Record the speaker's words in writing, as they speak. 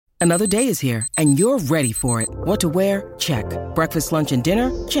Another day is here, and you're ready for it. What to wear? Check. Breakfast, lunch, and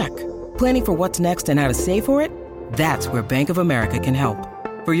dinner? Check. Planning for what's next and how to save for it? That's where Bank of America can help.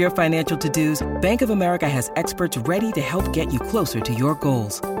 For your financial to-dos, Bank of America has experts ready to help get you closer to your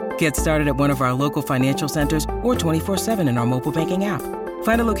goals. Get started at one of our local financial centers or 24/7 in our mobile banking app.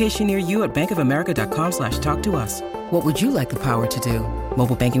 Find a location near you at bankofamerica.com/talktous. What would you like the power to do?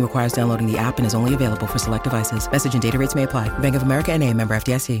 Mobile banking requires downloading the app and is only available for select devices. Message and data rates may apply. Bank of America N.A., member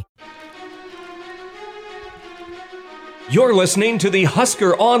FDIC. You're listening to the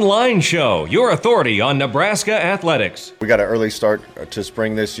HuskerOnline Show, your authority on Nebraska athletics. We got an early start to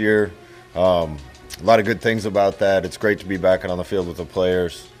spring this year. A lot of good things about that. It's great to be back on the field with the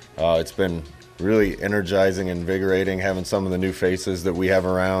players. It's been really energizing and invigorating having some of the new faces that we have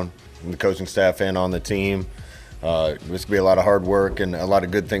around, the coaching staff and on the team. There's going to be a lot of hard work and a lot of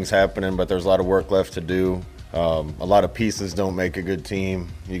good things happening, but there's a lot of work left to do. A lot of pieces don't make a good team.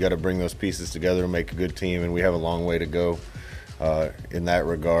 You got to bring those pieces together to make a good team, and we have a long way to go in that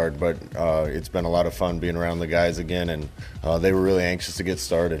regard. But it's been a lot of fun being around the guys again, and they were really anxious to get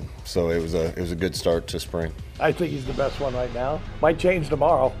started. So it was a good start to spring. I think he's the best one right now. Might change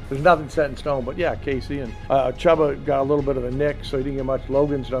tomorrow. There's nothing set in stone, but yeah, Casey and Chuba got a little bit of a nick, so he didn't get much.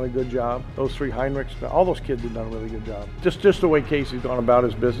 Logan's done a good job. Those three Heinrichs, all those kids have done a really good job. Just the way Casey's gone about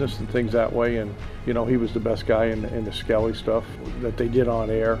his business and things that way, and you know he was the best guy in the Skelly stuff that they did on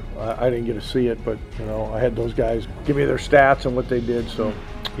air. I didn't get to see it, but you know I had those guys give me their stats and what they did. So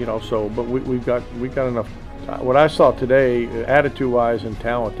you know, but we've got enough. What I saw today, attitude-wise and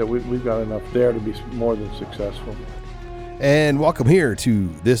talent, that we've got enough there to be more than successful. And welcome here to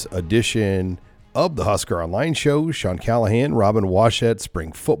this edition of the Husker Online Show. Sean Callahan, Robin Washett.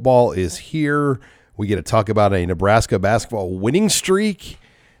 Spring football is here. We get to talk about a Nebraska basketball winning streak,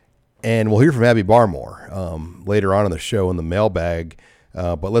 and we'll hear from Abby Barmore later on in the show in the mailbag.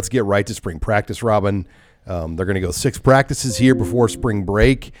 But let's get right to spring practice, Robin. They're going to go 6 practices here before spring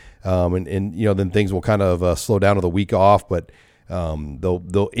break. And you know, then things will kind of slow down to the week off, but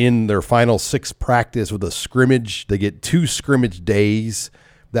they'll end their final 6 practice with a scrimmage. They get 2 scrimmage days.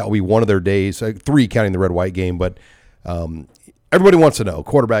 That will be one of their days, 3 counting the red-white game. But everybody wants to know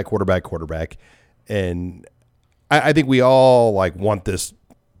quarterback. And I think we all want this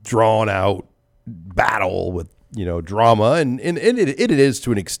drawn out battle with, you know, drama, and it is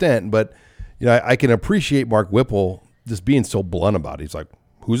to an extent. But you know, I can appreciate Mark Whipple just being so blunt about it. He's like,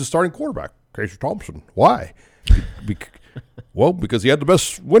 who's the starting quarterback? Casey Thompson. Why? Well, because he had the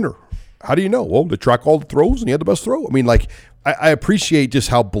best winner. How do you know? Well, they track all the throws, and he had the best throw. I mean, I appreciate just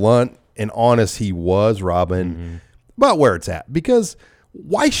how blunt and honest he was, Robin, about where it's at. Because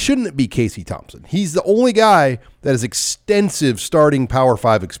why shouldn't it be Casey Thompson? He's the only guy that has extensive starting Power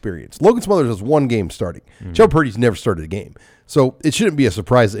 5 experience. Logan Smothers has 1 game starting. Joe Purdy's never started a game. So it shouldn't be a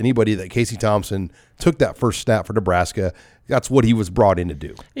surprise to anybody that Casey Thompson took that first snap for Nebraska. That's what he was brought in to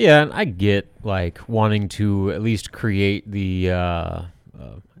do. Yeah, and I get wanting to at least create the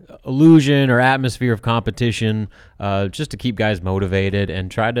illusion or atmosphere of competition just to keep guys motivated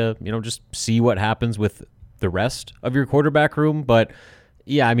and try to, you know, just see what happens with the rest of your quarterback room. But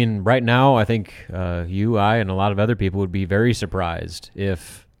yeah, I mean, right now I think you, I, and a lot of other people would be very surprised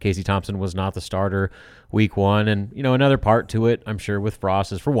if Casey Thompson was not the starter week 1. And, you know, another part to it, I'm sure, with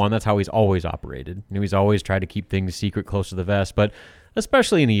Frost is, for one, that's how he's always operated. You know, he's always tried to keep things secret, close to the vest. But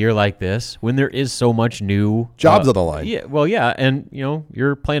especially in a year like this, when there is so much new jobs on the line. Yeah, well, yeah, and, you know,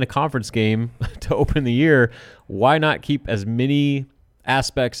 you're playing a conference game to open the year. Why not keep as many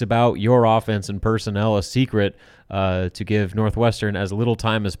aspects about your offense and personnel a secret to give Northwestern as little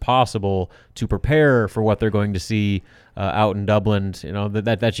time as possible to prepare for what they're going to see out in Dublin, you know,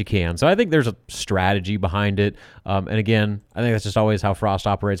 that you can. So I think there's a strategy behind it. And again, I think that's just always how Frost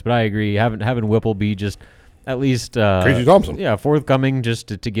operates. But I agree, having Whipple be just at least Casey Thompson, forthcoming, just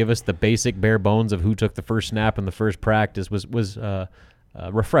to give us the basic bare bones of who took the first snap in the first practice was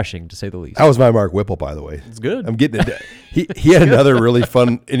refreshing, to say the least. That was my Mark Whipple, by the way. It's good. I'm getting it. He had another really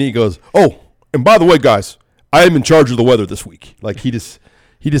fun, and he goes, "Oh, and by the way, guys, I am in charge of the weather this week." Like he just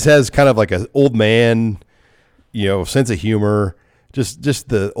has kind of like an old man, you know, sense of humor. Just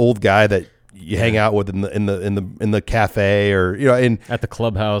the old guy that you hang out with in the cafe, or, you know, and at the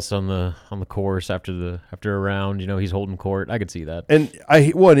clubhouse on the course after a round, you know, he's holding court. I could see that. And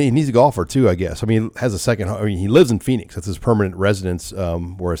he's a golfer too, I guess. I mean, he has a second. I mean, he lives in Phoenix. That's his permanent residence,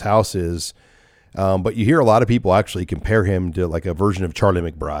 where his house is. But you hear a lot of people actually compare him to like a version of Charlie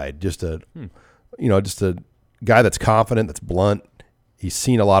McBride. Just a guy that's confident, that's blunt. He's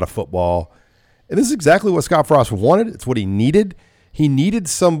seen a lot of football, and this is exactly what Scott Frost wanted. It's what he needed. he needed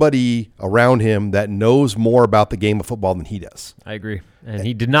somebody around him that knows more about the game of football than he does. I agree. And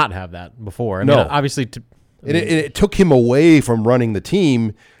he did not have that before. I No. mean, obviously, It took him away from running the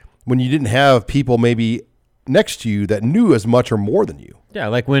team when you didn't have people maybe next to you that knew as much or more than you. yeah,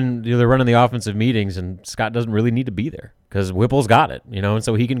 like when they're running the offensive meetings and Scott doesn't really need to be there because Whipple's got it, and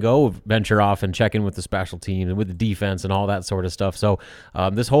so he can go venture off and check in with the special teams and with the defense and all that sort of stuff. So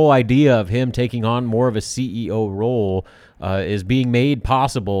this whole idea of him taking on more of a CEO role is being made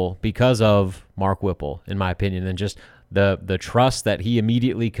possible because of Mark Whipple, in my opinion, and just the trust that he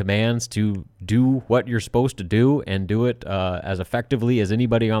immediately commands to do what you're supposed to do and do it as effectively as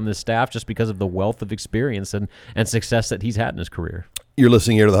anybody on this staff just because of the wealth of experience and success that he's had in his career. You're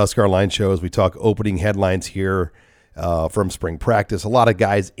listening here to the HuskerOnline Show as we talk opening headlines here from spring practice. A lot of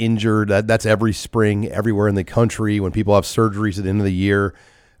guys injured. That's every spring, everywhere in the country when people have surgeries at the end of the year.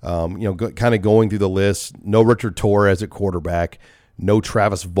 Kind of going through the list. No Richard Torres at quarterback. No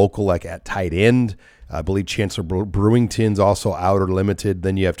Travis Vokalek at tight end. I believe Chancellor Brewington's also out or limited.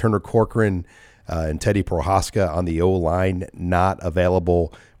 Then you have Turner Corcoran and Teddy Prohaska on the O-line, not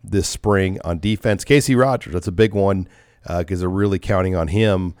available this spring. On defense, Casey Rogers, that's a big one because they're really counting on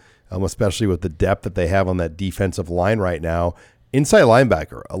him, especially with the depth that they have on that defensive line right now. Inside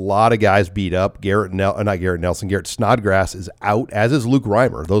linebacker, a lot of guys beat up. Garrett Snodgrass is out, as is Luke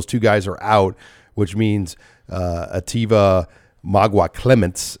Reimer. Those two guys are out, which means Ativa Magua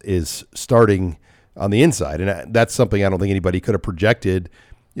Clements is starting on the inside. And that's something I don't think anybody could have projected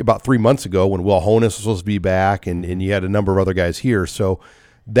about 3 months ago when Will Honas was supposed to be back and you had a number of other guys here. So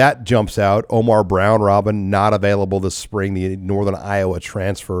that jumps out. Omar Brown, Robin, not available this spring, the Northern Iowa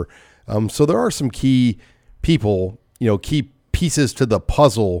transfer. So there are some key people, key pieces to the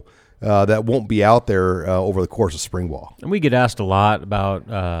puzzle that won't be out there over the course of spring ball. And we get asked a lot about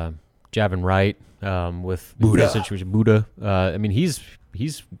Javin Wright with the situation. Buddha. I mean, he's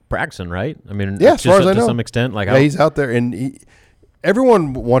practicing, right? I mean, yeah, as far as I know, to some extent. Like, he's out there, and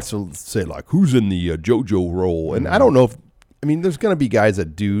everyone wants to say like, who's in the JoJo role? And I don't know if. I mean, there's going to be guys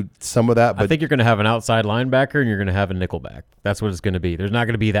that do some of that, but I think you're going to have an outside linebacker and you're going to have a nickelback. That's what it's going to be. There's not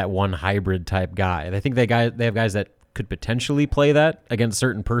going to be that one hybrid type guy. And I think they have guys that could potentially play that against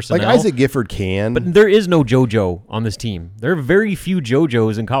certain personnel. Like Isaac Gifford can. But there is no JoJo on this team. There are very few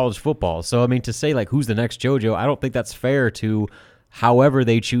JoJos in college football. So, I mean, to say, like, who's the next JoJo, I don't think that's fair to however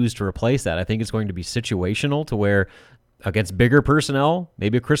they choose to replace that. I think it's going to be situational to where against bigger personnel,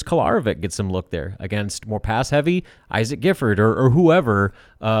 maybe a Chris Kolarovic gets some look there. Against more pass-heavy, Isaac Gifford or whoever,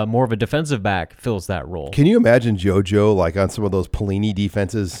 more of a defensive back fills that role. Can you imagine JoJo like on some of those Pelini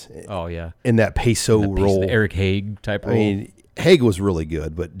defenses? Oh, yeah. In that peso role. The Eric Haig type role. I mean, Haig was really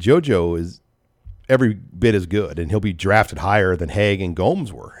good, but JoJo is every bit as good, and he'll be drafted higher than Haig and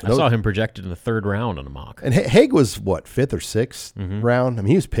Gomes were. I saw him projected in the third round on a mock. And Haig was, what, fifth or sixth round? I mean,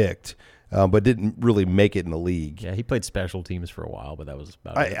 he was picked. But didn't really make it in the league. Yeah, he played special teams for a while, but that was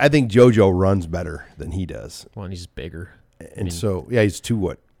about it. I think JoJo runs better than he does. Well, and he's bigger. So, yeah, he's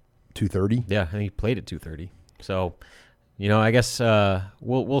 230? Yeah, and he played at 230. So, I guess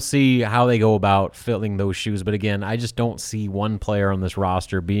we'll see how they go about filling those shoes. But again, I just don't see one player on this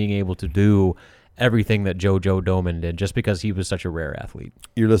roster being able to do everything that JoJo Domann did just because he was such a rare athlete.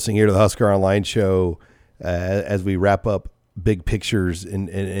 You're listening here to the Husker Online Show as we wrap up big pictures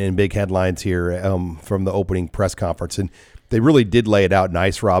and big headlines here from the opening press conference. And they really did lay it out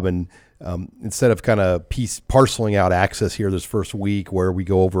nice, Robin. Instead of kind of parceling out access here this first week where we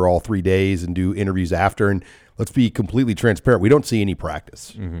go over all 3 days and do interviews after. And let's be completely transparent. We don't see any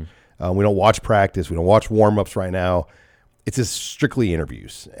practice. Mm-hmm. We don't watch practice. We don't watch warm-ups right now. It's just strictly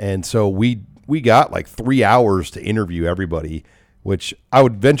interviews. And so we got like 3 hours to interview everybody, which I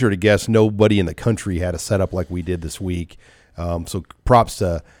would venture to guess nobody in the country had a setup like we did this week. So props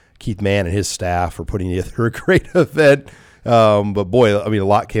to Keith Mann and his staff for putting together a great event. But boy, I mean, a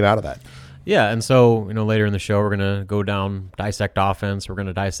lot came out of that. Yeah, and so, later in the show, we're going to go down, dissect offense. We're going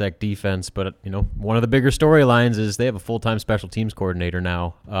to dissect defense. But, one of the bigger storylines is they have a full-time special teams coordinator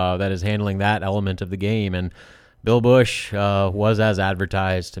now that is handling that element of the game. And Bill Bush was as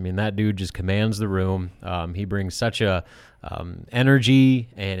advertised. I mean, that dude just commands the room. He brings such a energy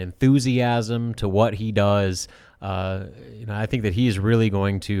and enthusiasm to what he does. I think that he is really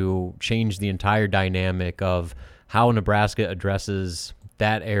going to change the entire dynamic of how Nebraska addresses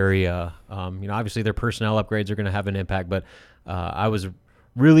that area. Obviously their personnel upgrades are going to have an impact, but I was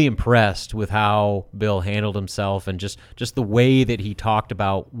really impressed with how Bill handled himself and just the way that he talked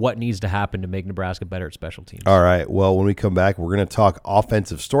about what needs to happen to make Nebraska better at special teams. All right. Well, when we come back, we're going to talk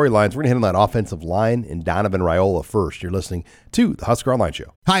offensive storylines. We're going to hit on that offensive line and Donovan Raiola first. You're listening to the Husker Online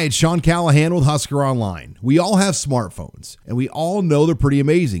Show. Hi, it's Sean Callahan with Husker Online. We all have smartphones, and we all know they're pretty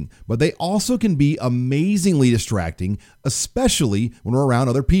amazing, but they also can be amazingly distracting, especially when we're around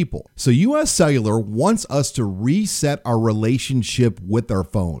other people. So US Cellular wants us to reset our relationship with our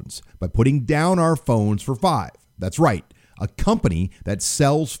phones by putting down our phones for $5. That's right. A company that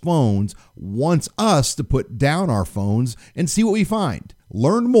sells phones wants us to put down our phones and see what we find.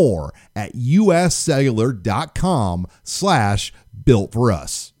 Learn more at uscellular.com/built for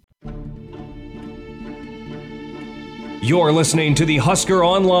us. You're listening to the Husker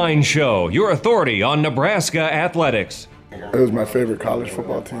Online Show, your authority on Nebraska athletics. It was my favorite college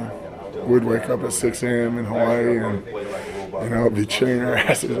football team. We'd wake up at 6 a.m. in Hawaii and, be cheering our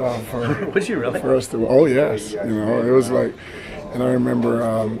asses off for us to. Oh, yes. It was like, and I remember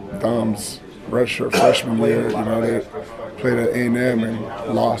Dom's redshirt freshman year, they played at A&M and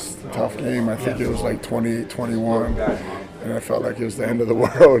lost a tough game. I think it was like 28-21. And I felt like it was the end of the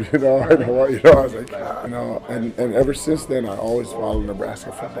world, I was like, and ever since then, I always followed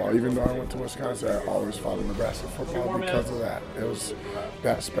Nebraska football. Even though I went to Wisconsin, I always followed Nebraska football because of that. It was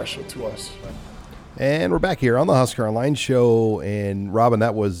that special to us. And we're back here on the Husker Online Show. And Robin,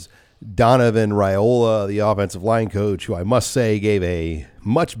 that was Donovan Raiola, the offensive line coach, who I must say gave a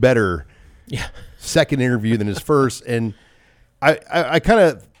much better second interview than his first. And I kind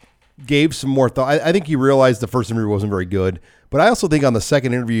of gave some more thought. I think he realized the first interview wasn't very good, but I also think on the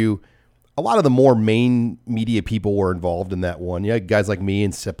second interview, a lot of the more main media people were involved in that one. You had guys like me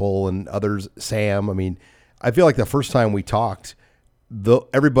and Sipple and others, Sam. I mean, I feel like the first time we talked,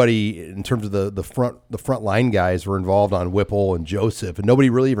 everybody in terms of the front line guys were involved on Whipple and Joseph, and nobody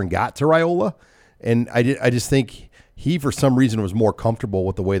really even got to Raiola. And I just think he, for some reason, was more comfortable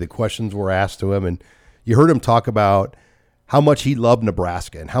with the way the questions were asked to him. And you heard him talk about how much he loved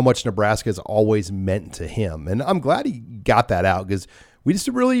Nebraska and how much Nebraska has always meant to him. And I'm glad he got that out because we just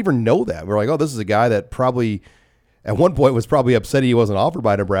didn't really even know that. We're like, oh, this is a guy that probably at one point was probably upset he wasn't offered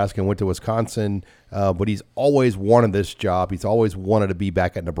by Nebraska and went to Wisconsin, but he's always wanted this job. He's always wanted to be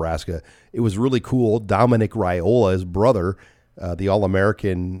back at Nebraska. It was really cool. Dominic Raiola, his brother, the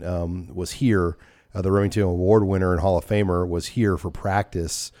All-American, was here. The Remington Award winner and Hall of Famer was here for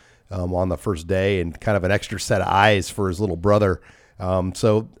practice on the first day, and kind of an extra set of eyes for his little brother.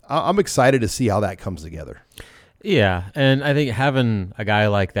 So I'm excited to see how that comes together. Yeah, and I think having a guy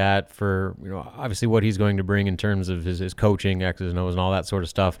like that for, obviously what he's going to bring in terms of his coaching, X's and O's and all that sort of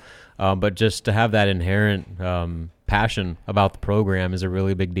stuff, but just to have that inherent passion about the program is a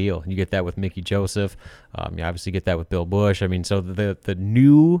really big deal. You get that with Mickey Joseph. You obviously get that with Bill Bush. I mean, so the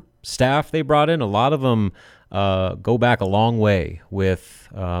new staff they brought in, a lot of them go back a long way with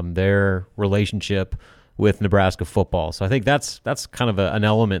their relationship with Nebraska football. So I think that's kind of an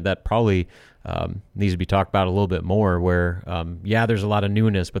element that probably needs to be talked about a little bit more, where, there's a lot of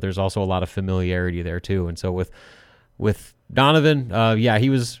newness, but there's also a lot of familiarity there too. And so with Donovan, he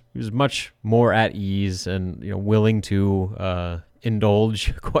was much more at ease and willing to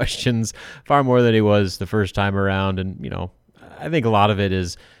indulge questions far more than he was the first time around. And I think a lot of it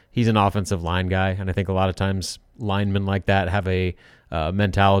is he's an offensive line guy, and I think a lot of times linemen like that have a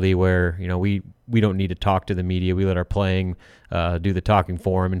mentality where we don't need to talk to the media. We let our playing do the talking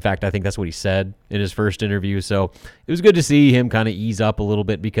for him. In fact, I think that's what he said in his first interview. So it was good to see him kind of ease up a little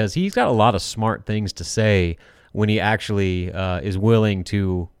bit, because he's got a lot of smart things to say when he actually is willing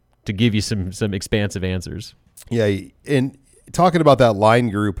to give you some expansive answers. Yeah, and talking about that line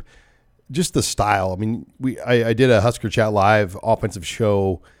group, just the style. I mean, I did a Husker Chat Live offensive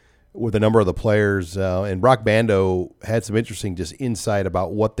show with a number of the players, and Brock Bando had some interesting just insight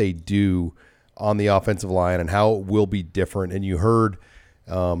about what they do on the offensive line and how it will be different. And you heard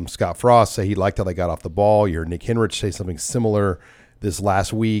Scott Frost say he liked how they got off the ball. You heard Nick Henrich say something similar this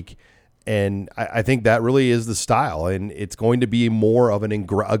last week. And I think that really is the style. And it's going to be more of an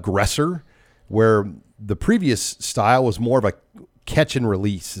aggressor, where the previous style was more of a catch and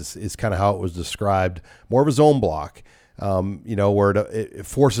release is kind of how it was described, more of a zone block, where it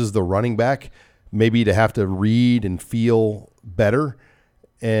forces the running back maybe to have to read and feel better.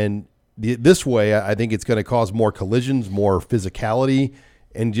 And this way, I think it's going to cause more collisions, more physicality,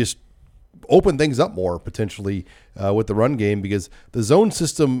 and just open things up more potentially with the run game, because the zone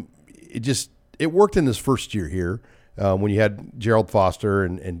system, it worked in his first year here when you had Gerald Foster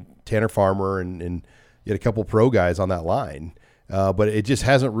and Tanner Farmer and you had a couple pro guys on that line. But it just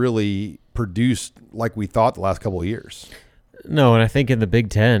hasn't really produced like we thought the last couple of years. No, and I think in the Big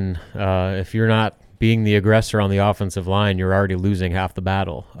Ten, if you're not being the aggressor on the offensive line, you're already losing half the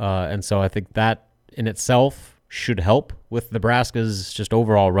battle. And so I think that in itself should help with Nebraska's just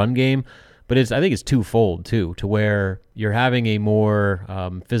overall run game. But I think it's twofold, too, to where you're having a more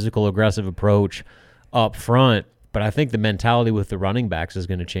physical, aggressive approach up front. But I think the mentality with the running backs is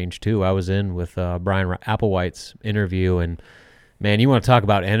going to change, too. I was in with Brian Applewhite's interview, and man, you want to talk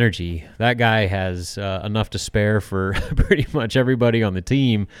about energy. That guy has enough to spare for pretty much everybody on the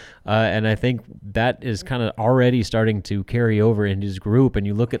team. And I think that is kind of already starting to carry over in his group. And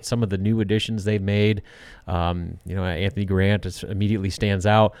you look at some of the new additions they've made. Anthony Grant immediately stands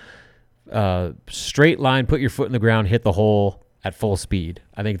out. Straight line, put your foot in the ground, hit the hole at full speed.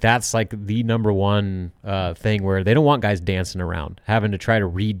 I think that's like the number one thing where they don't want guys dancing around, having to try to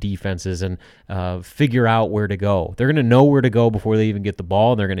read defenses and figure out where to go. They're going to know where to go before they even get the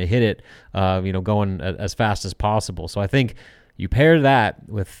ball, and they're going to hit it, going as fast as possible. So I think you pair that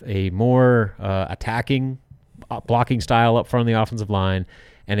with a more attacking blocking style up front of the offensive line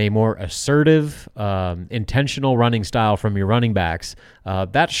and a more assertive, intentional running style from your running backs,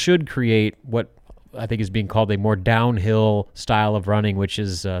 that should create what I think is being called a more downhill style of running, which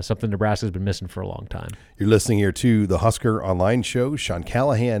is something Nebraska's been missing for a long time. You're listening here to the Husker Online Show. Sean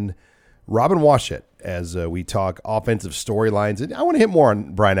Callahan, Robin Washett, as we talk offensive storylines. And I want to hit more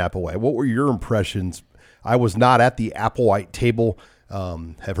on Brian Applewhite. What were your impressions? I was not at the Applewhite table.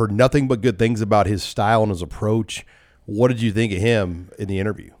 Have heard nothing but good things about his style and his approach. What did you think of him in the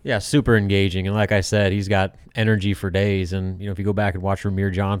interview? Yeah, super engaging. And like I said, he's got energy for days. And, if you go back and watch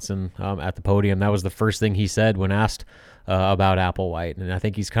Ramir Johnson at the podium, that was the first thing he said when asked about Applewhite. And I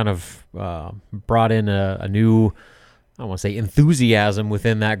think he's kind of brought in a new, I don't want to say enthusiasm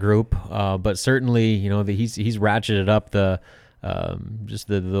within that group, but certainly, he's ratcheted up the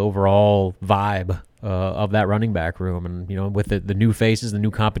overall vibe of that running back room. And, with the new faces, the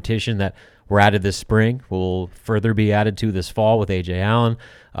new competition that were added this spring, will further be added to this fall with A.J. Allen.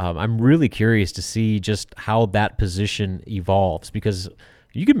 I'm really curious to see just how that position evolves, because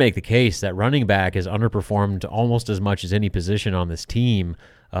you could make the case that running back has underperformed almost as much as any position on this team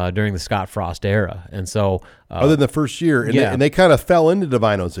during the Scott Frost era. And so other than the first year, and they kind of fell into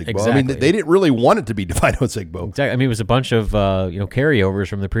Divine Osigbo. Exactly. I mean, they didn't really want it to be Divine Osigbo. Exactly. I mean, it was a bunch of carryovers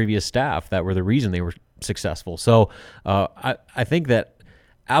from the previous staff that were the reason they were successful. So I think that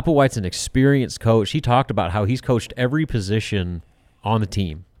Applewhite's an experienced coach. He talked about how he's coached every position on the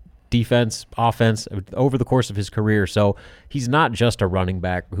team, defense, offense, over the course of his career. So he's not just a running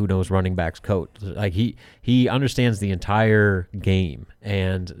back who knows running backs coach. Like he understands the entire game,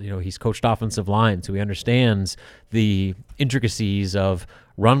 and he's coached offensive line, so he understands the intricacies of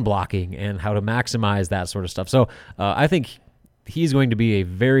run blocking and how to maximize that sort of stuff. So I think he's going to be a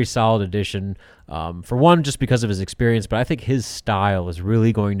very solid addition, for one, just because of his experience, but I think his style is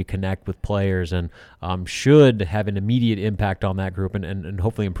really going to connect with players and should have an immediate impact on that group and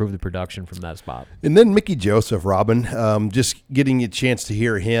hopefully improve the production from that spot. And then Mickey Joseph, Robin, just getting a chance to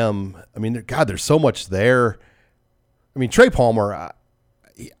hear him. I mean, God, there's so much there. I mean, Trey Palmer,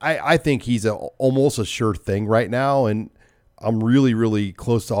 I think he's almost a sure thing right now, and I'm really, really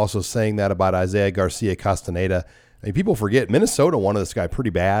close to also saying that about Isaiah Garcia Castaneda. I mean, people forget Minnesota wanted this guy pretty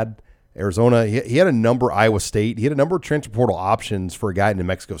bad. Arizona, he had a number. Iowa State, he had a number of transfer portal options for a guy in New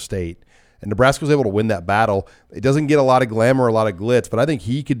Mexico State, and Nebraska was able to win that battle. It doesn't get a lot of glamour, a lot of glitz, but I think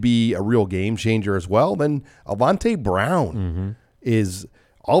he could be a real game changer as well. Then Avante Brown is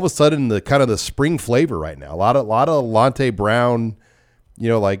all of a sudden the kind of the spring flavor right now. A lot of Avante Brown,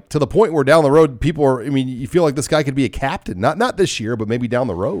 like to the point where down the road people are. I mean, you feel like this guy could be a captain, not this year, but maybe down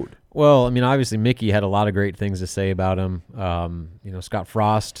the road. Well, I mean, obviously Mickey had a lot of great things to say about him. Scott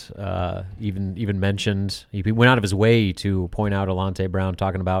Frost even mentioned, he went out of his way to point out Avante Brown,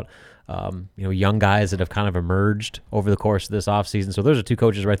 talking about young guys that have kind of emerged over the course of this offseason. So those are two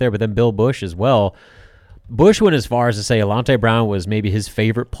coaches right there. But then Bill Bush as well. Bush went as far as to say Avante Brown was maybe his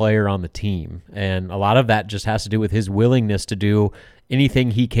favorite player on the team. And a lot of that just has to do with his willingness to do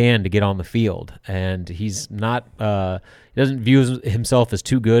anything he can to get on the field. And he's not he doesn't view himself as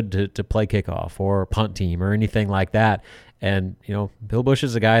too good to play kickoff or punt team or anything like that. And, Bill Bush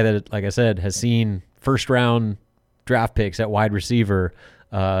is a guy that, like I said, has seen first-round draft picks at wide receiver,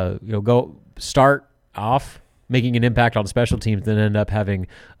 go start off making an impact on special teams, then end up having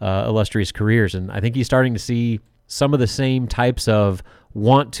illustrious careers. And I think he's starting to see some of the same types of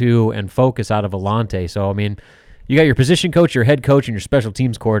want to and focus out of Avante. So, I mean, you got your position coach, your head coach, and your special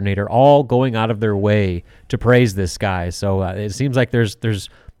teams coordinator all going out of their way to praise this guy. So it seems like there's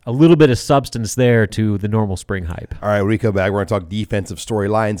a little bit of substance there to the normal spring hype. All right, when we come back, we're going to talk defensive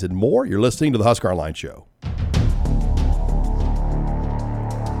storylines and more. You're listening to the HuskerOnline Show.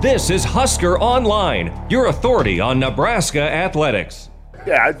 This is Husker Online, your authority on Nebraska athletics.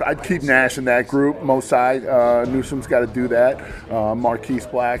 Yeah, I'd keep Nash in that group. Mosai, Newsom's got to do that. Marquise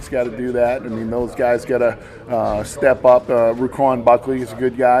Black's got to do that. I mean, those guys got to step up. Ruquan Buckley is a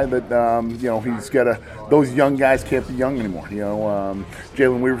good guy, but he's got to. Those young guys can't be young anymore.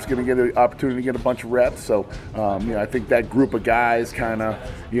 Jalen Weaver's going to get an opportunity to get a bunch of reps. So, I think that group of guys kind of,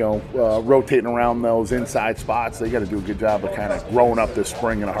 rotating around those inside spots. They got to do a good job of kind of growing up this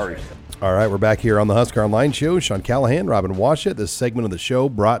spring in a hurry. All right, we're back here on the Husker Online Show. Sean Callahan, Robin Washut. This segment of the show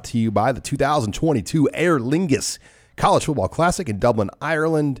brought to you by the 2022 Aer Lingus College Football Classic in Dublin,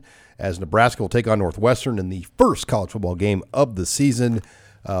 Ireland, as Nebraska will take on Northwestern in the first college football game of the season.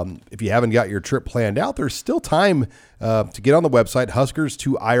 If you haven't got your trip planned out, there's still time to get on the website,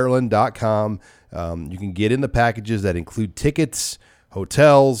 HuskersToIreland.com. You can get in the packages that include tickets,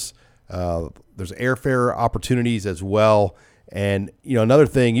 hotels. There's airfare opportunities as well. And, another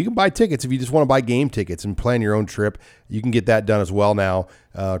thing, you can buy tickets if you just want to buy game tickets and plan your own trip. You can get that done as well now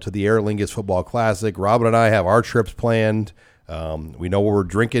to the Aer Lingus Football Classic. Robin and I have our trips planned. We know where we're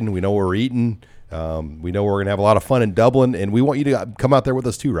drinking. We know where we're eating. We know we're going to have a lot of fun in Dublin, and we want you to come out there with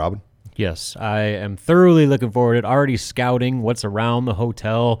us too, Robin. Yes, I am thoroughly looking forward to it. Already scouting what's around the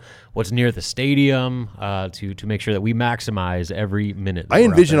hotel, what's near the stadium, to make sure that we maximize every minute. I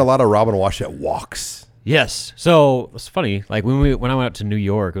envision a lot of Robin Washut walks. Yes. So it's funny. Like when I went out to New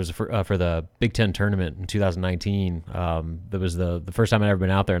York, it was for the Big Ten tournament in 2019. That was the first time I'd ever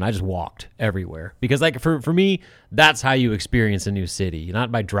been out there, and I just walked everywhere because, like, for me, that's how you experience a new city.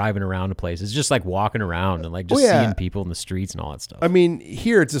 Not by driving around a place. It's just like walking around and like just seeing people in the streets and all that stuff. I mean,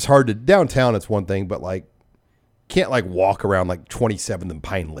 here it's just hard to downtown. It's one thing, but like can't like walk around like 27th and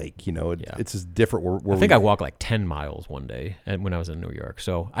Pine Lake. It's just different. I think I walked like 10 miles one day when I was in New York.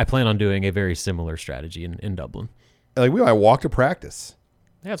 So I plan on doing a very similar strategy in Dublin. Like we might walk to practice.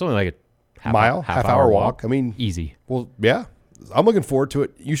 Yeah, it's only like a half hour walk. I mean, easy. Well, yeah, I'm looking forward to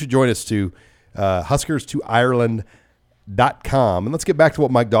it. You should join us to HuskersToIreland.com. And let's get back to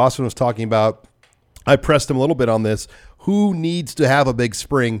what Mike Dawson was talking about. I pressed him a little bit on this. Who needs to have a big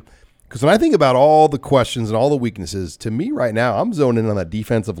spring? Because when I think about all the questions and all the weaknesses, to me right now, I'm zoning in on that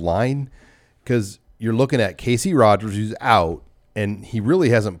defensive line because you're looking at Casey Rogers, who's out, and he really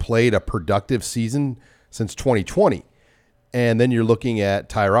hasn't played a productive season since 2020. And then you're looking at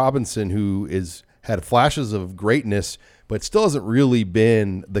Ty Robinson, who had flashes of greatness, but still hasn't really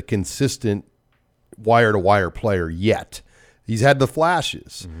been the consistent wire-to-wire player yet. He's had the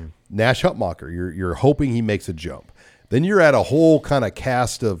flashes. Mm-hmm. Nash Hutmacher, you're hoping he makes a jump. Then you're at a whole kind of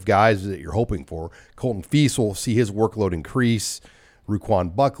cast of guys that you're hoping for. Colton Feast will see his workload increase.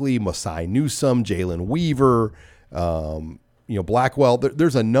 Ruquan Buckley, Mosai Newsom, Jalen Weaver, Blackwell.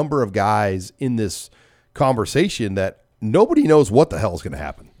 There's a number of guys in this conversation that nobody knows what the hell is going to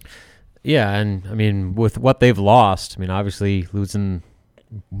happen. Yeah, and I mean, with what they've lost, obviously losing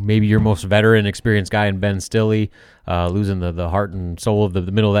maybe your most veteran, experienced guy in Ben Stilley, losing the heart and soul of the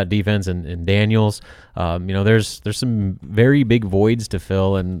middle of that defense and Daniels. There's some very big voids to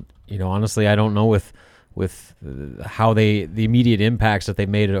fill, and honestly, I don't know with how the immediate impacts that they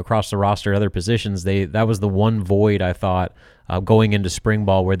made across the roster, other positions. That was the one void I thought going into spring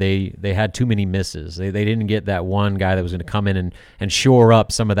ball where they had too many misses. They didn't get that one guy that was going to come in and shore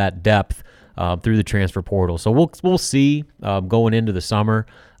up some of that depth through the transfer portal. So we'll see going into the summer,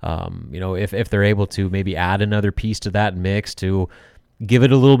 if they're able to maybe add another piece to that mix to give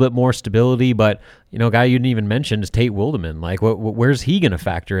it a little bit more stability. But, a guy you didn't even mention is Tate Wildeman. Like, where's he going to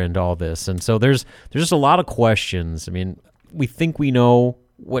factor into all this? And so there's just a lot of questions. I mean, we think we know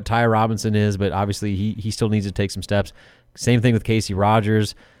what Ty Robinson is, but obviously he still needs to take some steps. Same thing with Casey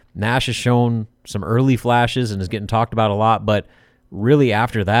Rogers. Nash has shown some early flashes and is getting talked about a lot, but really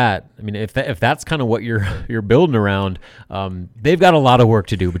after that, if that's kind of what you're building around, they've got a lot of work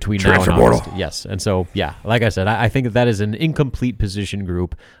to do between transfer now and August. Portal. Yes, and so yeah, like I said, I think that is an incomplete position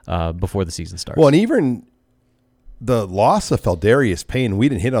group before the season starts. Well, and even the loss of Feldarius Payne, we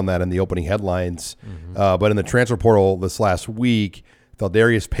didn't hit on that in the opening headlines, but in the transfer portal this last week,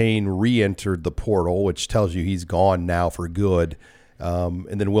 Feldarius Payne re-entered the portal, which tells you he's gone now for good.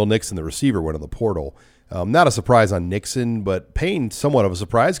 And then Will Nixon, the receiver, went in the portal. Not a surprise on Nixon, but Payne somewhat of a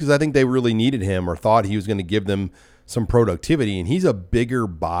surprise because I think they really needed him or thought he was going to give them some productivity. And he's a bigger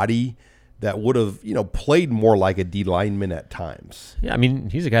body that would have, played more like a D lineman at times. Yeah,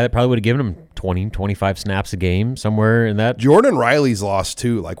 he's a guy that probably would have given him 20, 25 snaps a game, somewhere in that. Jordan Riley's lost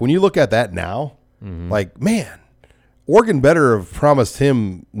too. Like when you look at that now, like, man, Oregon better have promised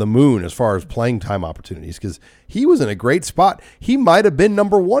him the moon as far as playing time opportunities, because he was in a great spot. He might have been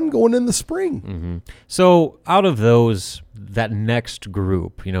number one going in the spring. Mm-hmm. So out of those, that next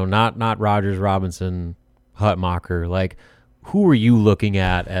group, not Rogers, Robinson, Hutmacher, like, who are you looking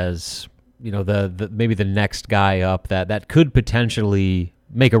at as, the maybe the next guy up that could potentially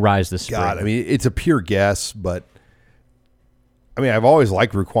make a rise this spring? God, I mean, it's a pure guess, but I mean, I've always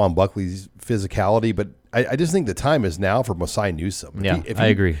liked Raquan Buckley's physicality, but I just think the time is now for Masai Newsome. I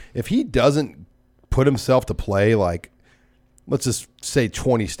agree. If he doesn't put himself to play, like, let's just say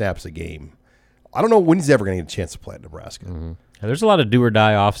 20 snaps a game, I don't know when he's ever going to get a chance to play at Nebraska. Mm-hmm. There's a lot of do or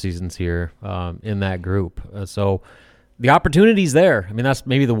die off seasons here in that group. So the opportunity's there. I mean, that's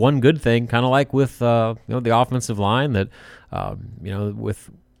maybe the one good thing, kind of like with the offensive line, that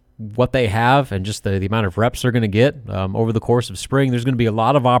with what they have and just the amount of reps they're going to get over the course of spring, there's going to be a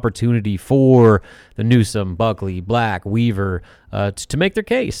lot of opportunity for the Newsome, Buckley, Black, Weaver to make their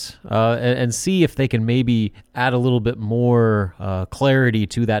case and see if they can maybe add a little bit more clarity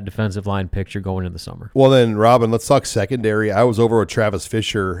to that defensive line picture going into the summer. Well, then, Robin, let's talk secondary. I was over with Travis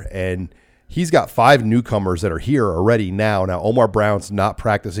Fisher, and he's got 5 newcomers that are here already now. Now, Omar Brown's not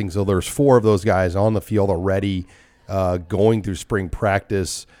practicing, so there's 4 of those guys on the field already going through spring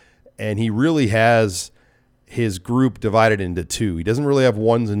practice. And he really has his group divided into 2. He doesn't really have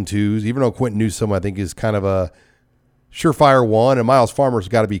 1s and 2s, even though Quentin Newsome, I think, is kind of a surefire 1, and Miles Farmer's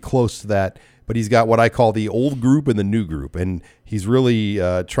got to be close to that. But he's got what I call the old group and the new group, and he's really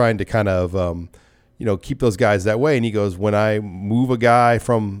trying to kind of keep those guys that way. And he goes, when I move a guy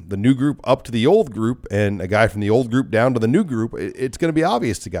from the new group up to the old group and a guy from the old group down to the new group, it's going to be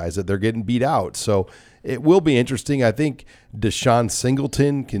obvious to guys that they're getting beat out. So it will be interesting. I think Deshaun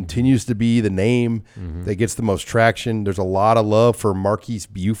Singleton continues to be the name that gets the most traction. There's a lot of love for Marquise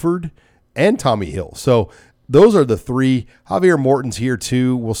Buford and Tommy Hill. So those are the 3. Javier Morton's here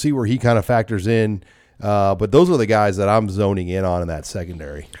too. We'll see where he kind of factors in. But those are the guys that I'm zoning in on in that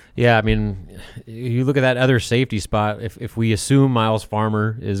secondary. Yeah, I mean, you look at that other safety spot. If we assume Miles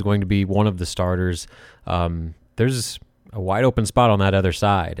Farmer is going to be one of the starters, there's a wide open spot on that other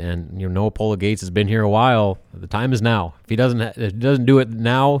side. And Noah Pola Gates has been here a while. The time is now. If he doesn't do it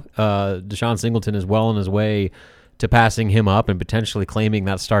now, Deshaun Singleton is well on his way to passing him up and potentially claiming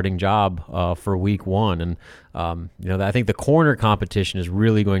that starting job for week 1. And I think the corner competition is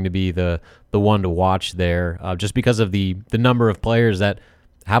really going to be the one to watch there, just because of the number of players that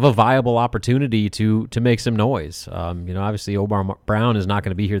have a viable opportunity to make some noise. Obviously Omar Brown is not going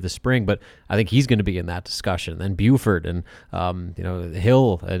to be here this spring, but I think he's going to be in that discussion. And Buford and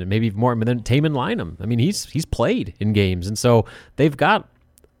Hill and maybe more, but then Taman Lynham. I mean, he's played in games, and so they've got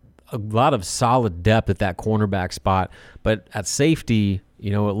a lot of solid depth at that cornerback spot. But at safety,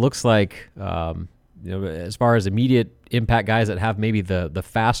 it looks like as far as immediate impact guys that have maybe the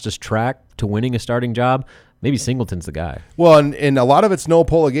fastest track to winning a starting job, maybe Singleton's the guy. Well, and a lot of it's Noah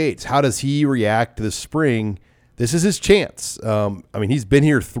Pola Gates. How does he react this spring? This is his chance. He's been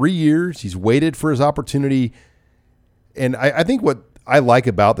here 3 years. He's waited for his opportunity. And I think what I like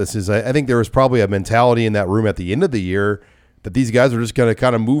about this is I think there was probably a mentality in that room at the end of the year that these guys are just going to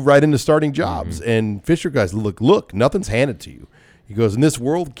kind of move right into starting jobs. Mm-hmm. And Fisher guys, look, nothing's handed to you. He goes, in this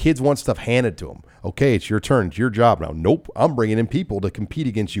world, kids want stuff handed to them. Okay, it's your turn. It's your job now. Nope, I'm bringing in people to compete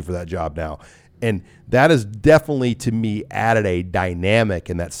against you for that job now. And that has definitely, to me, added a dynamic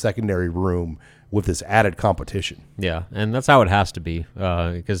in that secondary room with this added competition. Yeah, and that's how it has to be,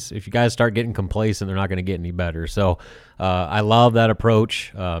 because if you guys start getting complacent, they're not going to get any better. So I love that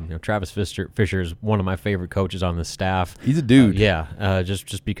approach. Travis Fisher is one of my favorite coaches on the staff. He's a dude.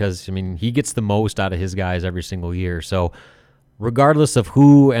 Just because, he gets the most out of his guys every single year. So regardless of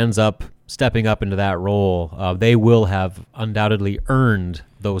who ends up stepping up into that role, they will have undoubtedly earned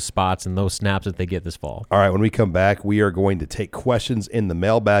those spots and those snaps that they get this fall. All right, when we come back, we are going to take questions in the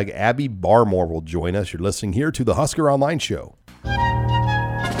mailbag. Abby Barmore will join us. You're listening here to the Husker Online Show.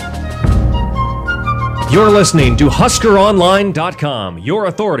 You're listening to HuskerOnline.com, your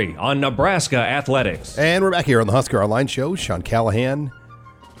authority on Nebraska athletics. And we're back here on the Husker Online Show. Sean Callahan,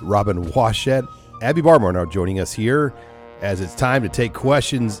 Robin Washett, Abby Barmore now joining us here as it's time to take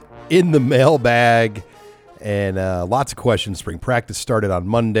questions in the mailbag. And lots of questions. Spring practice started on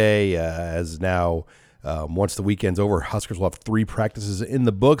Monday. As now, once the weekend's over, Huskers will have 3 practices in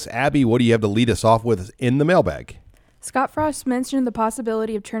the books. Abby, what do you have to lead us off with in the mailbag? Scott Frost mentioned the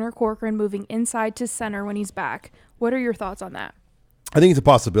possibility of Turner Corcoran moving inside to center when he's back. What are your thoughts on that? I think it's a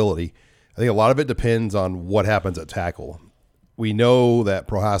possibility. I think a lot of it depends on what happens at tackle. We know that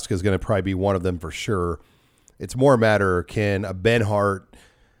Prohaska is going to probably be one of them for sure. It's more a matter, can a Ben Hart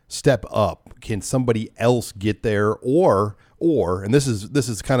step up? Can somebody else get there? Or and this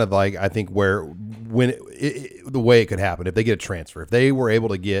is kind of like, I think, the way it could happen if they get a transfer. If they were able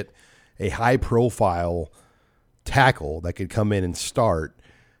to get a high profile tackle that could come in and start,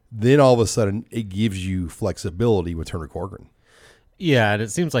 then all of a sudden it gives you flexibility with Turner Corcoran. Yeah, and it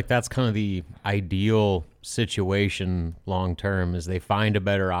seems like that's kind of the ideal situation long term, is they find a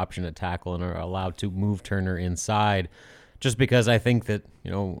better option at tackle and are allowed to move Turner inside. Just because I think that,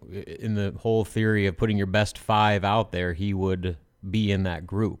 in the whole theory of putting your best 5 out there, he would be in that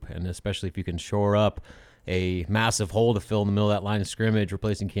group. And especially if you can shore up a massive hole to fill in the middle of that line of scrimmage,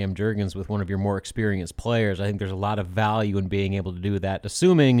 replacing Cam Jurgens with one of your more experienced players, I think there's a lot of value in being able to do that,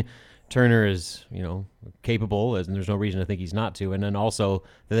 assuming Turner is, capable, and there's no reason to think he's not to, and then also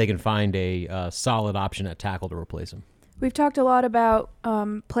that they can find a solid option at tackle to replace him. We've talked a lot about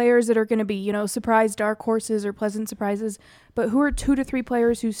players that are going to be, surprise dark horses or pleasant surprises, but who are 2 to 3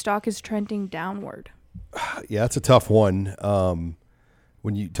 players whose stock is trending downward? Yeah, that's a tough one.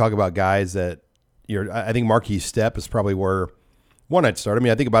 When you talk about guys that I think Marquise Stepp is probably where one I'd start. I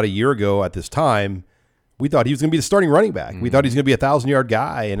mean, I think about a year ago at this time, we thought he was going to be the starting running back. We thought he was going to be a 1,000-yard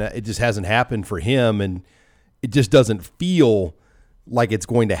guy, and it just hasn't happened for him, and it just doesn't feel like it's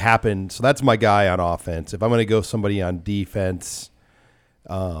going to happen. So that's my guy on offense. If I'm going to go somebody on defense,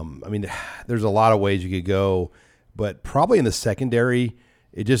 there's a lot of ways you could go, but probably in the secondary,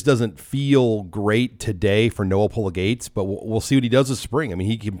 it just doesn't feel great today for Noah Pulla-Gates, but we'll see what he does this spring. I mean,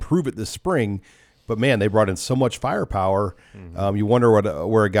 he can prove it this spring, but man, they brought in so much firepower. You wonder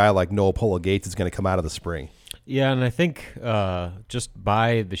where a guy like Noah Pulla-Gates is going to come out of the spring. Yeah, and I think just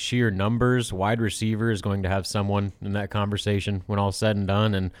by the sheer numbers, wide receiver is going to have someone in that conversation when all's said and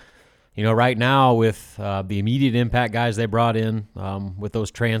done. And, right now with the immediate impact guys they brought in, with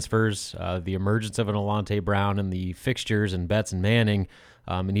those transfers, the emergence of an Alante Brown and the fixtures and Betts and Manning,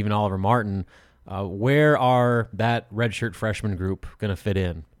 and even Oliver Martin, where are that redshirt freshman group going to fit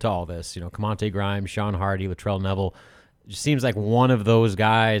in to all this? Camonte Grimes, Sean Hardy, Latrell Neville. It just seems like one of those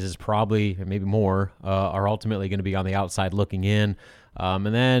guys is probably, or maybe more, are ultimately going to be on the outside looking in. And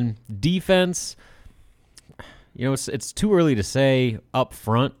then defense, it's too early to say up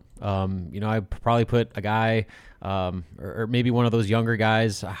front. I'd probably put a guy or maybe one of those younger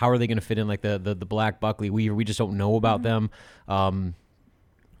guys. How are they going to fit in, like the Black Buckley Weaver? We just don't know about them.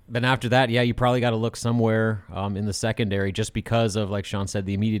 Then after that, you probably got to look somewhere in the secondary, just because of, like Sean said,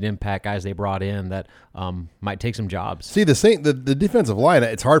 the immediate impact guys they brought in that might take some jobs. See, the defensive line,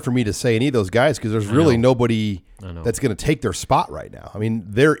 it's hard for me to say any of those guys because there's really nobody that's going to take their spot right now. I mean,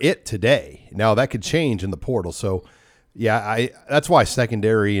 they're it today. Now, that could change in the portal. So, that's why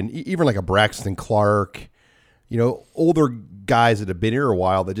secondary, and even like a Braxton Clark, older guys that have been here a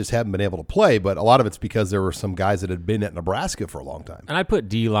while that just haven't been able to play, but a lot of it's because there were some guys that had been at Nebraska for a long time. And I put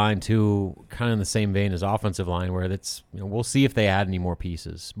D-line too, kind of in the same vein as offensive line, where that's, we'll see if they add any more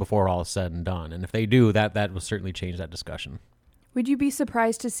pieces before all is said and done. And if they do, that will certainly change that discussion. Would you be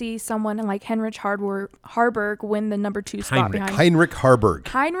surprised to see someone like Heinrich Harburg win the number 2 spot behind Heinrich Harburg.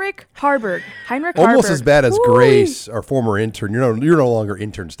 Almost as bad as Grace, our former intern. You're no longer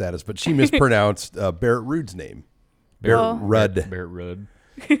intern status, but she mispronounced Barrett Rudd's name. Barrett Rudd.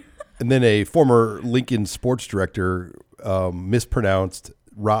 And then a former Lincoln sports director mispronounced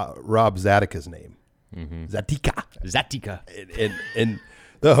Rob Zatika's name. Zatika. And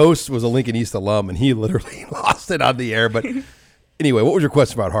the host was a Lincoln East alum, and he literally lost it on the air. But anyway, what was your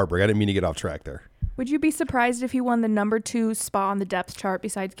question about Harburg? I didn't mean to get off track there. Would you be surprised if he won the number 2 spot on the depth chart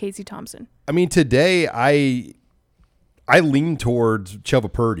besides Casey Thompson? I mean, today I lean towards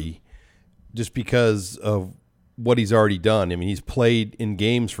Chuba Purdy just because of what he's already done. I mean, he's played in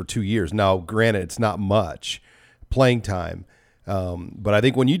games for 2 years. Now, granted, it's not much playing time. But I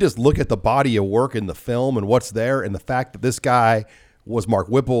think when you just look at the body of work in the film and what's there, and the fact that this guy was Mark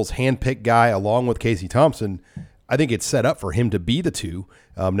Whipple's handpicked guy along with Casey Thompson, I think it's set up for him to be the 2.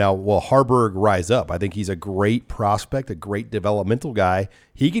 Now, will Harburg rise up? I think he's a great prospect, a great developmental guy.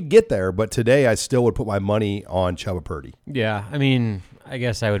 He could get there, but today I still would put my money on Chuba Purdy. Yeah, I mean, I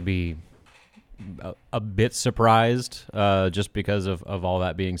guess I would be a bit surprised just because of all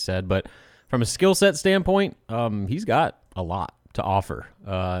that being said. But from a skill set standpoint, he's got a lot to offer.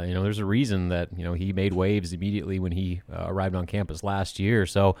 There's a reason that, he made waves immediately when he arrived on campus last year.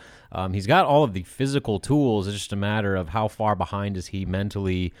 So he's got all of the physical tools. It's just a matter of how far behind is he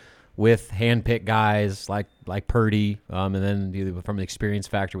mentally with handpicked guys like Purdy, and then from the experience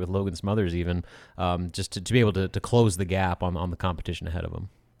factor with Logan Smothers even, just to be able to close the gap on the competition ahead of him.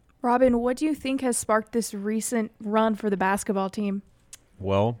 Robin, what do you think has sparked this recent run for the basketball team?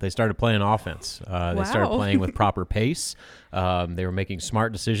 Well, they started playing offense. They started playing with proper pace. They were making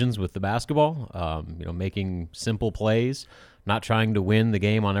smart decisions with the basketball, making simple plays, not trying to win the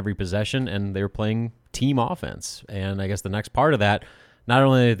game on every possession, and they were playing team offense. And I guess the next part of that, not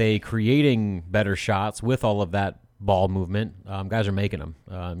only are they creating better shots with all of that ball movement, guys are making them.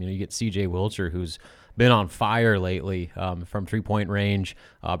 You get C.J. Wilcher, who's been on fire lately from three-point range.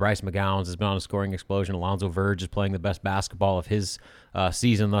 Bryce McGowan has been on a scoring explosion. Alonzo Verge is playing the best basketball of his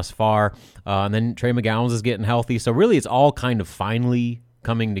season thus far. And then Trey McGowan is getting healthy. So really it's all kind of finally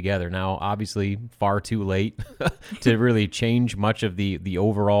coming together. Now, obviously, far too late to really change much of the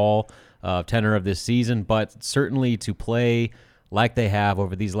overall tenor of this season, but certainly to play like they have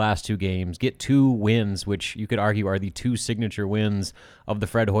over these last two games, get 2 wins, which you could argue are the 2 signature wins of the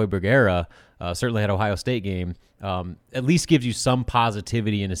Fred Hoiberg era, certainly at Ohio State game, at least gives you some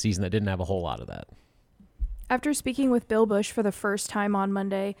positivity in a season that didn't have a whole lot of that. After speaking with Bill Bush for the first time on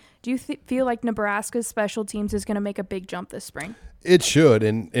Monday, do you feel like Nebraska's special teams is going to make a big jump this spring? It should,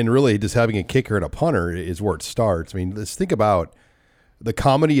 and really just having a kicker and a punter is where it starts. I mean, let's think about the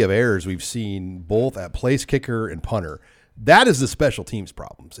comedy of errors we've seen both at place kicker and punter. That is the special teams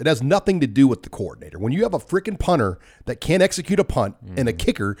problems. It has nothing to do with the coordinator. When you have a freaking punter that can't execute a punt and a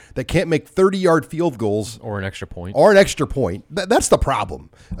kicker that can't make 30-yard field goals or an extra point, that's the problem.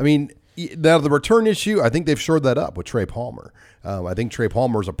 I mean, now the return issue, I think they've shored that up with Trey Palmer. I think Trey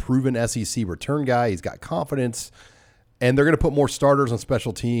Palmer is a proven SEC return guy. He's got confidence, and they're going to put more starters on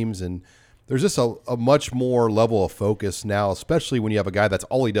special teams, and there's just a much more level of focus now, especially when you have a guy that's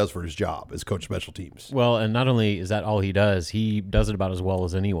all he does for his job is coach special teams. Well, and not only is that all he does it about as well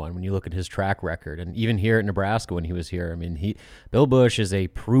as anyone when you look at his track record. And even here at Nebraska when he was here, I mean, Bill Bush is a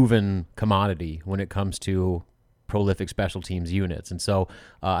proven commodity when it comes to prolific special teams units. And so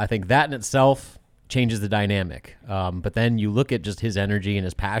I think that in itself changes the dynamic. But then you look at just his energy and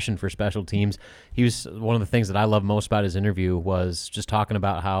his passion for special teams. He was one of the things that I love most about his interview was just talking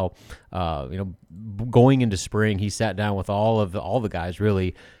about how, going into spring, he sat down with all the guys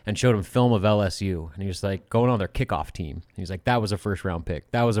really and showed them film of LSU. And he was like going on their kickoff team. He's like, that was a first round pick.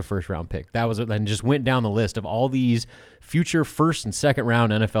 That was a first round pick. And just went down the list of all these future first and second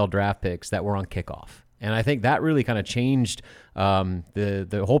round NFL draft picks that were on kickoff. And I think that really kind of changed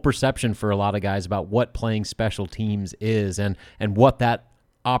the whole perception for a lot of guys about what playing special teams is and what that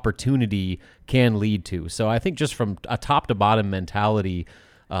opportunity can lead to. So I think just from a top to bottom mentality,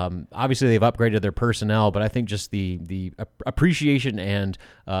 obviously they've upgraded their personnel, but I think just the appreciation and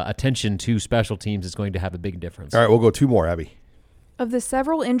attention to special teams is going to have a big difference. All right, we'll go 2 more, Abby. Of the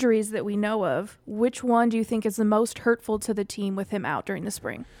several injuries that we know of, which one do you think is the most hurtful to the team with him out during the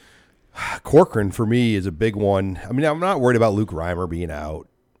spring? Corcoran, for me, is a big one. I mean, I'm not worried about Luke Reimer being out.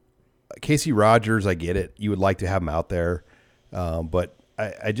 Casey Rogers, I get it. You would like to have him out there. But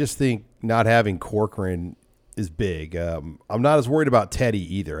I just think not having Corcoran is big. I'm not as worried about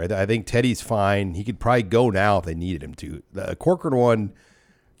Teddy either. I think Teddy's fine. He could probably go now if they needed him to. The Corcoran one,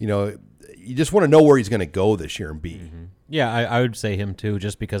 you just want to know where he's going to go this year and be. Mm-hmm. Yeah, I would say him too,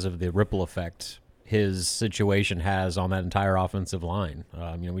 just because of the ripple effect his situation has on that entire offensive line.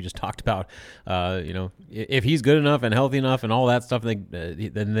 We just talked about, if he's good enough and healthy enough and all that stuff,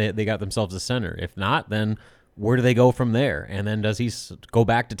 then they got themselves a center. If not, then where do they go from there? And then does he go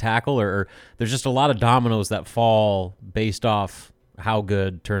back to tackle? Or there's just a lot of dominoes that fall based off how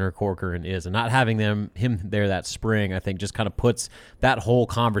good Turner Corcoran is. And not having him there that spring, I think, just kind of puts that whole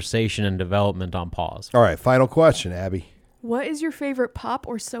conversation and development on pause. All right, final question, Abby. What is your favorite pop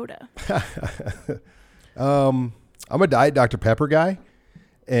or soda? I'm a Diet Dr. Pepper guy,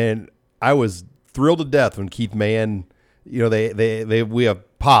 and I was thrilled to death when Keith Mann, we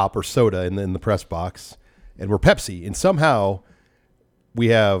have pop or soda in the press box, and we're Pepsi, and somehow we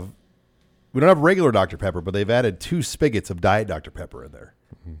don't have regular Dr. Pepper, but they've added 2 spigots of Diet Dr. Pepper in there,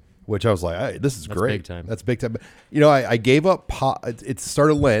 which I was like, hey, this is great. Big time. That's big time. I gave up pop. It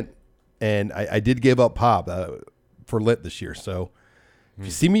started Lent, and I did give up pop for Lent this year. So if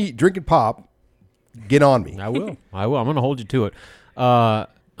you see me drinking pop, get on me. I will. I'm going to hold you to it.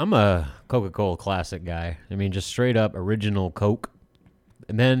 I'm a Coca-Cola Classic guy. I mean, just straight up original Coke.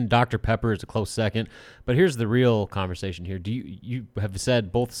 And then Dr. Pepper is a close second. But here's the real conversation here. Do you have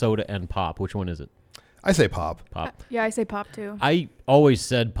said both soda and pop? Which one is it? I say pop. Pop. Yeah, I say pop too. I always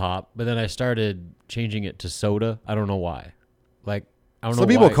said pop, but then I started changing it to soda. I don't know why. I don't know. Some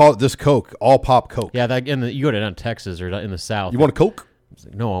people call it just Coke, all pop Coke. Yeah, you go to down Texas or in the South. You want a Coke? I was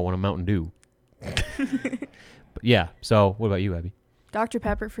like, no, I want a Mountain Dew. But yeah. So what about you, Abby? Dr.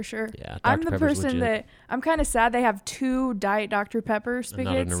 Pepper for sure. Yeah, I'm Dr. the Pepper's person legit. that I'm kind of sad they have 2 Diet Dr. Pepper spigots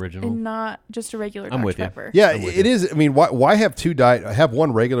not an original? and not just a regular I'm Dr. with you. Pepper. Yeah, it is. I mean, why have 2 diet? Have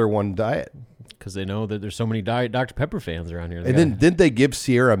one regular, one diet. Because they know that there's so many Diet Dr. Pepper fans around here. And then didn't they give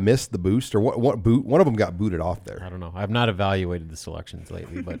Sierra Miss the boost or what boot? One of them got booted off there. I don't know. I've not evaluated the selections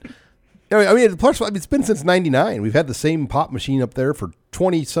lately, but I mean, plus it's been since '99. We've had the same pop machine up there for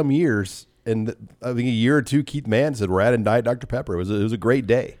 20 some years. And I think a year or two, Keith Mann said we're adding Diet Dr. Pepper. It was a great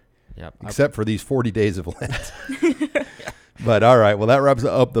day. Yep. Except for these 40 days of Lent. But all right, well, that wraps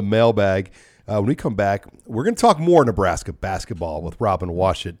up the mailbag. When we come back, we're going to talk more Nebraska basketball with Robin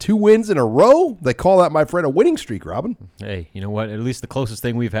Washut. 2 wins in a row. They call that, my friend, a winning streak, Robin. Hey, you know what? At least the closest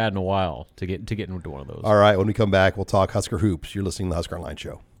thing we've had in a while to get into one of those. All right, when we come back, we'll talk Husker Hoops. You're listening to the Husker Online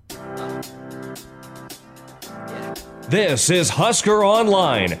Show. This is Husker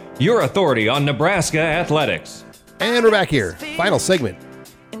Online, your authority on Nebraska athletics. And we're back here. Final segment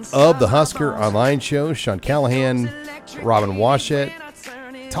of the Husker Online Show. Sean Callahan, Robin Washut,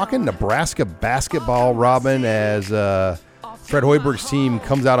 talking Nebraska basketball, Robin, as Fred Hoiberg's team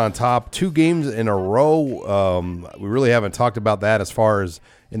comes out on top 2 games in a row. We really haven't talked about that as far as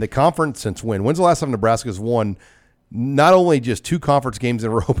in the conference since when? When's the last time Nebraska's won not only just 2 conference games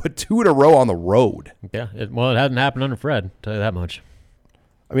in a row, but 2 in a row on the road? Yeah, it hadn't happened under Fred, I'll tell you that much.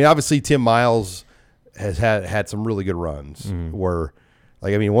 I mean, obviously Tim Miles has had some really good runs where,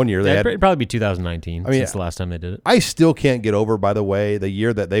 like, I mean, one year they had... It'd probably be 2019 since the last time they did it. I still can't get over, by the way, the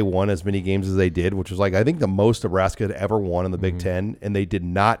year that they won as many games as they did, which was like, I think the most Nebraska had ever won in the Big Ten, and they did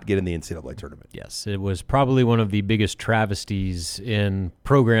not get in the NCAA tournament. Yes, it was probably one of the biggest travesties in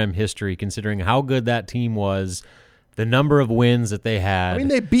program history, considering how good that team was, the number of wins that they had. I mean,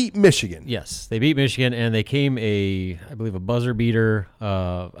 they beat Michigan. Yes, they beat Michigan, and they came I believe, a buzzer beater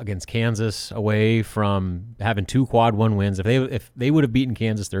against Kansas away from having 2 quad 1 wins. If they would have beaten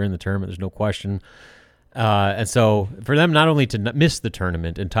Kansas, they're in the tournament. There's no question. And so for them not only to miss the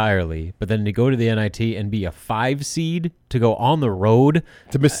tournament entirely, but then to go to the NIT and be a 5 seed to go on the road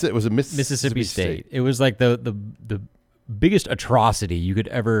to Mississippi State. It was like the biggest atrocity you could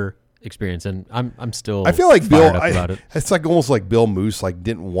ever experience, and I'm still. I feel like about it. It's like almost like Bill Moose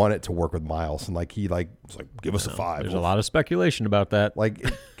didn't want it to work with Miles, and he was like, give us a 5. There's a lot of speculation about that.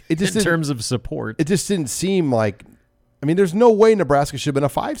 It just in terms of support, it just didn't seem like. I mean, there's no way Nebraska should have been a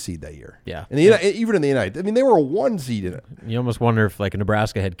 5 seed that year. Yeah, and even in the United, I mean, they were a 1 seed in it. You almost wonder if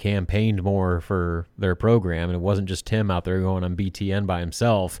Nebraska had campaigned more for their program, and it wasn't just Tim out there going on BTN by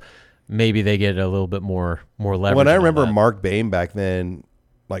himself. Maybe they get a little bit more leverage. When I remember Mark Bain back then,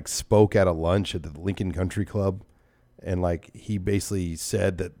 spoke at a lunch at the Lincoln Country Club, and he basically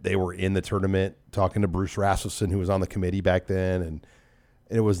said that they were in the tournament talking to Bruce Rasmussen, who was on the committee back then, and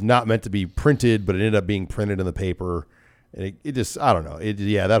it was not meant to be printed, but it ended up being printed in the paper. And it just, I don't know.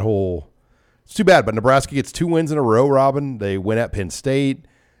 That whole, it's too bad. But Nebraska gets 2 wins in a row, Robin. They win at Penn State,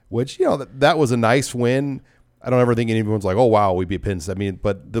 which, that was a nice win. I don't ever think anyone's like, oh, wow, we beat Penn State. I mean,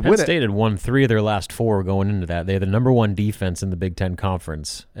 but Penn State had won 3 of their last 4 going into that. They had the number 1 defense in the Big Ten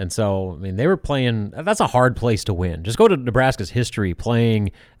Conference. And so, I mean, they were playing, that's a hard place to win. Just go to Nebraska's history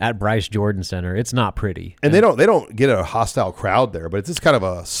playing at Bryce Jordan Center. It's not pretty. And they don't get a hostile crowd there, but it's just kind of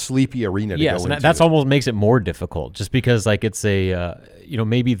a sleepy arena to go into. Yes, that's almost makes it more difficult just because, it's a,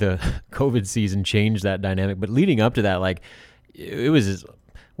 maybe the COVID season changed that dynamic. But leading up to that, it was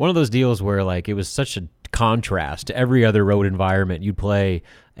one of those deals where, it was such a contrast to every other road environment you'd play,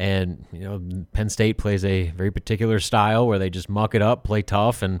 and Penn State plays a very particular style where they just muck it up, play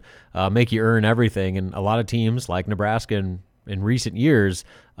tough, and make you earn everything. And a lot of teams like Nebraska in recent years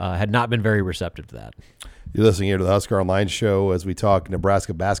had not been very receptive to that. You're listening here to the Husker Online Show as we talk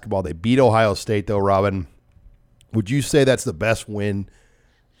Nebraska basketball. They beat Ohio State, though, Robin. Would you say that's the best win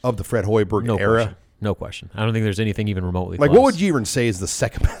of the Fred Hoiberg era? Question. No question. I don't think there's anything even remotely close. What would you even say is the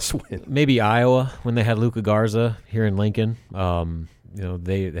second best win? Maybe Iowa when they had Luka Garza here in Lincoln.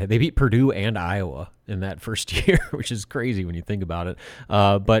 They beat Purdue and Iowa in that first year, which is crazy when you think about it.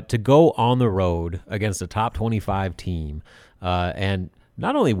 But to go on the road against a top 25 team and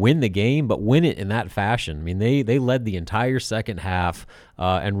not only win the game, but win it in that fashion. I mean, they led the entire second half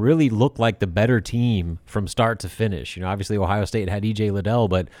and really looked like the better team from start to finish. Obviously Ohio State had E.J. Liddell,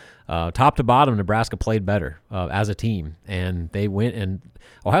 but top to bottom, Nebraska played better as a team. And they went, and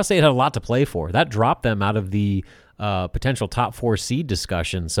Ohio State had a lot to play for. That dropped them out of the potential top 4 seed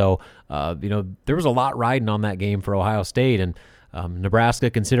discussion. So, there was a lot riding on that game for Ohio State. And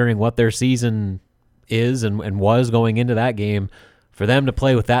Nebraska, considering what their season is and was going into that game, for them to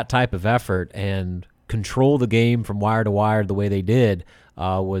play with that type of effort and control the game from wire to wire the way they did,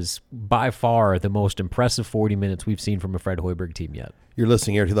 was by far the most impressive 40 minutes we've seen from a Fred Hoiberg team yet. You're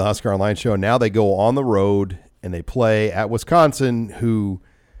listening here to the Husker Online Show. Now they go on the road and they play at Wisconsin, who,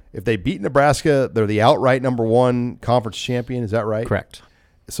 if they beat Nebraska, they're the outright number 1 conference champion. Is that right? Correct.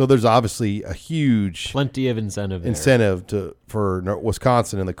 So there's obviously a huge plenty of incentive for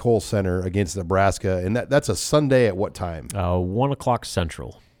Wisconsin in the Kohl Center against Nebraska, and that's a Sunday at what time? 1 o'clock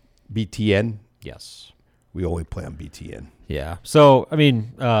Central. BTN. Yes, we only play on BTN. Yeah. So I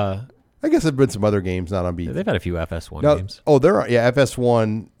mean, I guess there've been some other games not on BTN. They've had a few FS1 games. Oh, there are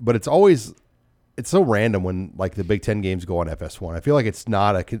FS1, but it's so random when like the Big Ten games go on FS1. I feel like it's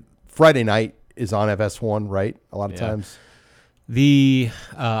not Friday night is on FS1, right? A lot of times. The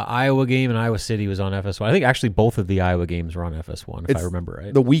Iowa game in Iowa City was on FS1. I think actually both of the Iowa games were on FS1, if I remember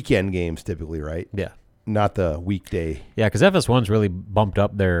right. The weekend games typically, right? Yeah. Not the weekday. Yeah, because FS1's really bumped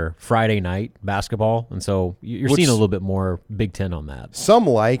up their Friday night basketball, and so you're seeing a little bit more Big Ten on that. Some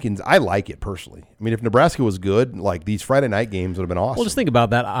like, and I like it personally. I mean, if Nebraska was good, like these Friday night games would have been awesome. Well, just think about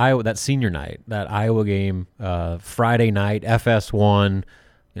that senior night, that Iowa game, Friday night, FS1.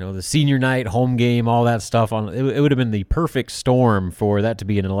 The senior night, home game, all that stuff. It would have been the perfect storm for that to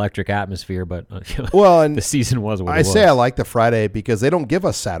be an electric atmosphere, but and the season was what it was. I say I like the Friday because they don't give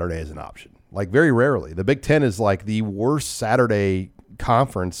us Saturday as an option. Like very rarely. The Big Ten is like the worst Saturday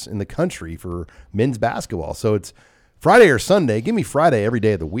conference in the country for men's basketball. So it's Friday or Sunday. Give me Friday every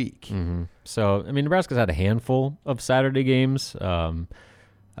day of the week. Mm-hmm. So, I mean, Nebraska's had a handful of Saturday games.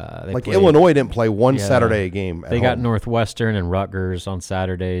 Illinois didn't play one Saturday game. They got Northwestern and Rutgers on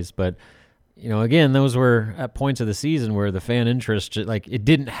Saturdays, but again, those were at points of the season where the fan interest, it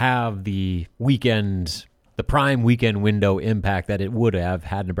didn't have the prime weekend window impact that it would have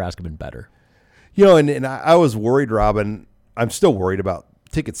had Nebraska been better. And I was worried, Robin. I'm still worried about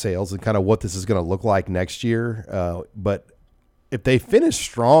ticket sales and kind of what this is going to look like next year. But if they finish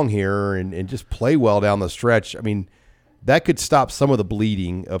strong here and just play well down the stretch, I mean, that could stop some of the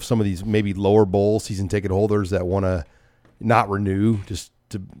bleeding of some of these maybe lower bowl season ticket holders that want to not renew just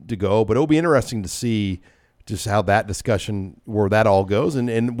to go. But it'll be interesting to see just how that discussion, where that all goes.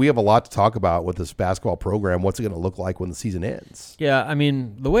 And we have a lot to talk about with this basketball program. What's it going to look like when the season ends? Yeah, I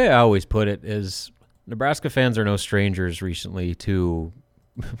mean, the way I always put it is Nebraska fans are no strangers recently to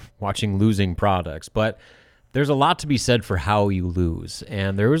watching losing products. But there's a lot to be said for how you lose.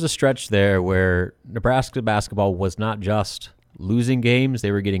 And there was a stretch there where Nebraska basketball was not just losing games,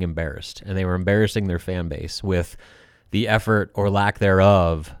 they were getting embarrassed. And they were embarrassing their fan base with the effort or lack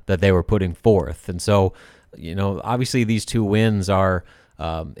thereof that they were putting forth. And so, obviously these 2 wins are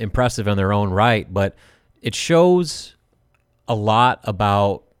impressive in their own right, but it shows a lot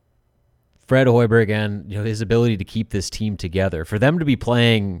about Fred Hoiberg and his ability to keep this team together. For them to be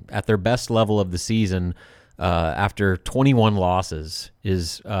playing at their best level of the season after 21 losses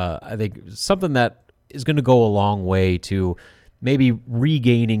is, I think, something that is going to go a long way to maybe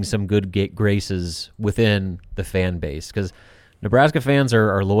regaining some good graces within the fan base. Because Nebraska fans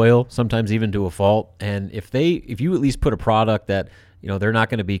are loyal, sometimes even to a fault. And if you at least put a product that they're not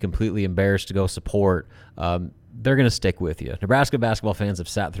going to be completely embarrassed to go support, they're going to stick with you. Nebraska basketball fans have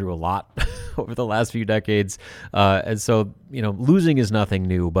sat through a lot over the last few decades. And so, losing is nothing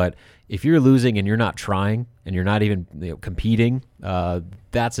new, but if you're losing and you're not trying and you're not even competing,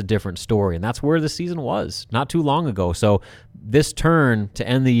 that's a different story. And that's where the season was not too long ago. So this turn to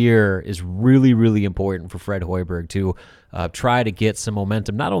end the year is really, really important for Fred Hoiberg to try to get some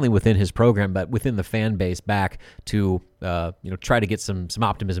momentum, not only within his program, but within the fan base back to, try to get some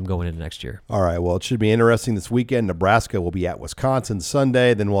optimism going into next year. All right. Well, it should be interesting this weekend. Nebraska will be at Wisconsin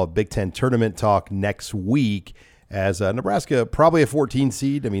Sunday. Then we'll have Big Ten tournament talk next week as Nebraska, probably a 14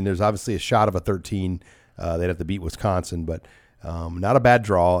 seed. I mean, there's obviously a shot of a 13. They'd have to beat Wisconsin, but not a bad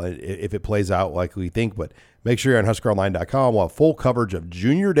draw if it plays out like we think. But make sure you're on HuskerOnline.com. We'll have full coverage of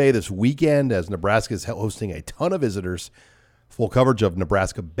Junior Day this weekend as Nebraska is hosting a ton of visitors. Full coverage of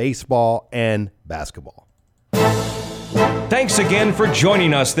Nebraska baseball and basketball. Thanks again for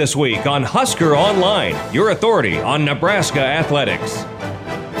joining us this week on Husker Online, your authority on Nebraska athletics.